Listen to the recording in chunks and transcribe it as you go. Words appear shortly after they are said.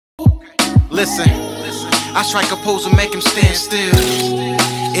Listen, I strike a pose and make him stand still.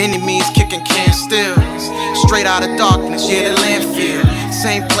 Enemies kicking can still. Straight out of darkness, yeah, the landfill.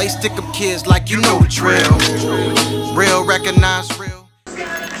 Same place, stick up kids like you know the drill. Real, recognize real.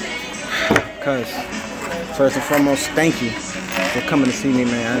 Cuz, first and foremost, thank you for coming to see me,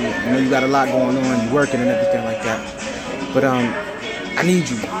 man. I know you got a lot going on, you working and everything like that. But I need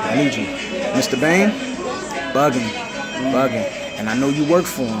you. Mr. Bane, bugging. And I know you work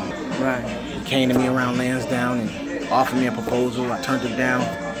for him. Right. He came to me around Lansdowne and offered me a proposal. I turned it down.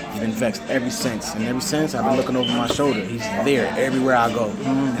 He's been vexed ever since. And ever since, I've been looking over my shoulder. He's there everywhere I go.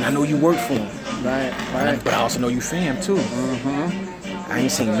 And I know you work for him. Right. But I also know you fam, too. I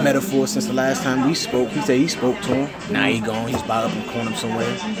ain't seen Metaphor since the last time we spoke. He said he spoke to him. Now he gone. He's by up in the corner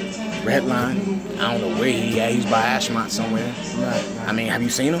somewhere. Redline. I don't know where he at. He's by Ashmont somewhere. Right. I mean, have you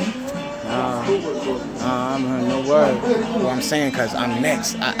seen him? I'm heard no word. Well, I'm saying because I'm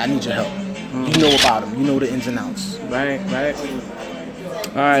next. I need your help. You know about him. You know the ins and outs. Right.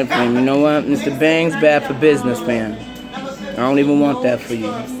 Alright, fam. You know what? Mr. Bang's bad for business, fam. I don't even want that for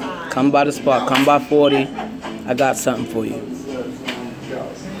you. Come by the spot. Come by 40. I got something for you.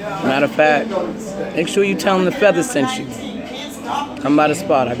 Matter of fact, make sure you tell him the feather sent you. Come by the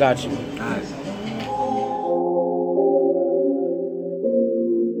spot. I got you.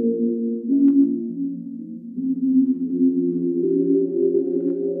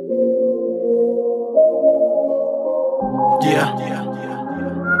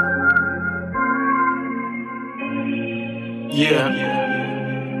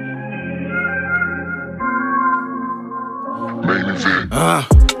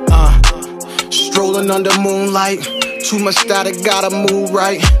 Strolling under moonlight, too much static, gotta move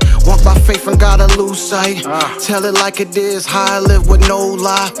right. Walk by faith and gotta lose sight. Tell it like it is, how I live with no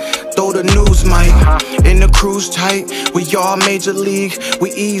lie. Throw the news mic in the cruise tight. We all major league.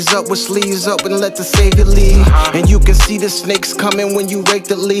 We ease up with sleeves up and let the savior lead. And you can see the snakes coming when you rake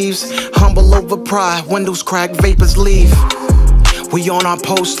the leaves. Humble over pride, windows crack, vapors leave. We on our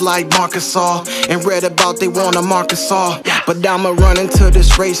post like Marcus All, and read about they wanna mark us all. But I'ma run until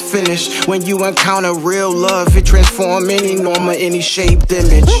this race finish. When you encounter real love, it transform any norm or any shaped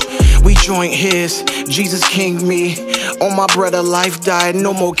image. We joint his, Jesus King me. On my bread of life died,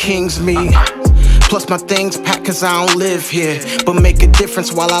 no more kings me. Plus my things packed cause I don't live here, but make a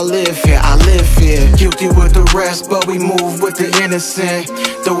difference while I live here, I live here. Guilty with the rest, but we move with the innocent.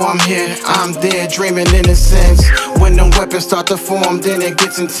 Though I'm here, I'm there, dreaming innocence. When the weapons start to form, then it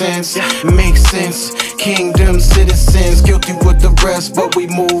gets intense. Makes sense, kingdom citizens. Guilty with the rest, but we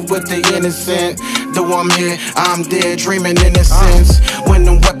move with the innocent. Though I'm here, I'm there, dreaming innocence. When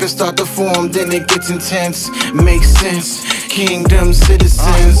the weapons start to form, then it gets intense. Makes sense, kingdom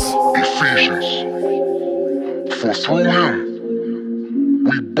citizens. Ephesians. For through him,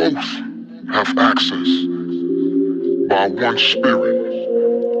 we both have access by one Spirit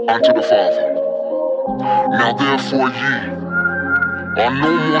unto the Father. Now therefore ye are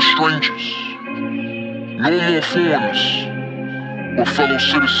no more strangers, no more foreigners, but fellow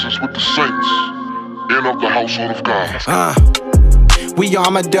citizens with the saints and of the household of God. We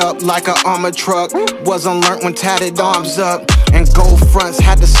armored up like an armored truck. Wasn't learnt when tatted arms up. And gold fronts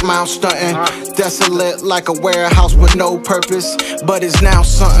had the smile stunting. Desolate like a warehouse with no purpose, but it's now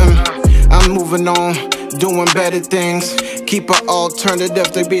something. I'm moving on, doing better things. Keep an alternative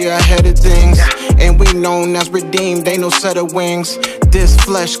to be ahead of things. And we known as redeemed, ain't no set of wings. This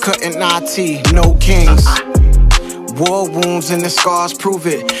flesh cutting IT, no kings. War wounds and the scars prove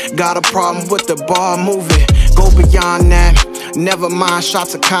it. Got a problem with the bar, move it. Go beyond that, never mind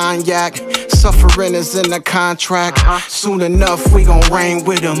shots of cognac. Suffering is in the contract. Soon enough we gon' reign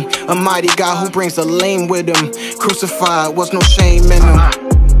with him. A mighty God who brings the lame with him. Crucified, was no shame in him.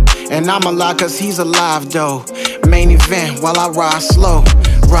 And I'm alive cause he's alive though. Main event while I ride slow.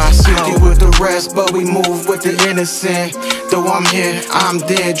 Ride slow with the rest, but we move with the innocent. Though I'm here, I'm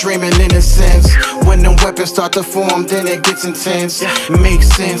there, dreaming innocence. When the weapons start to form, then it gets intense. Makes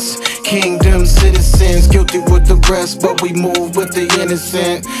sense, kingdom citizens. Guilty with the rest, but we move with the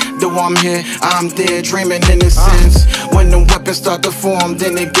innocent. Though I'm here, I'm there, dreaming innocence. When the weapons start to form,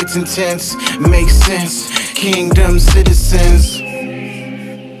 then it gets intense. Makes sense, kingdom citizens.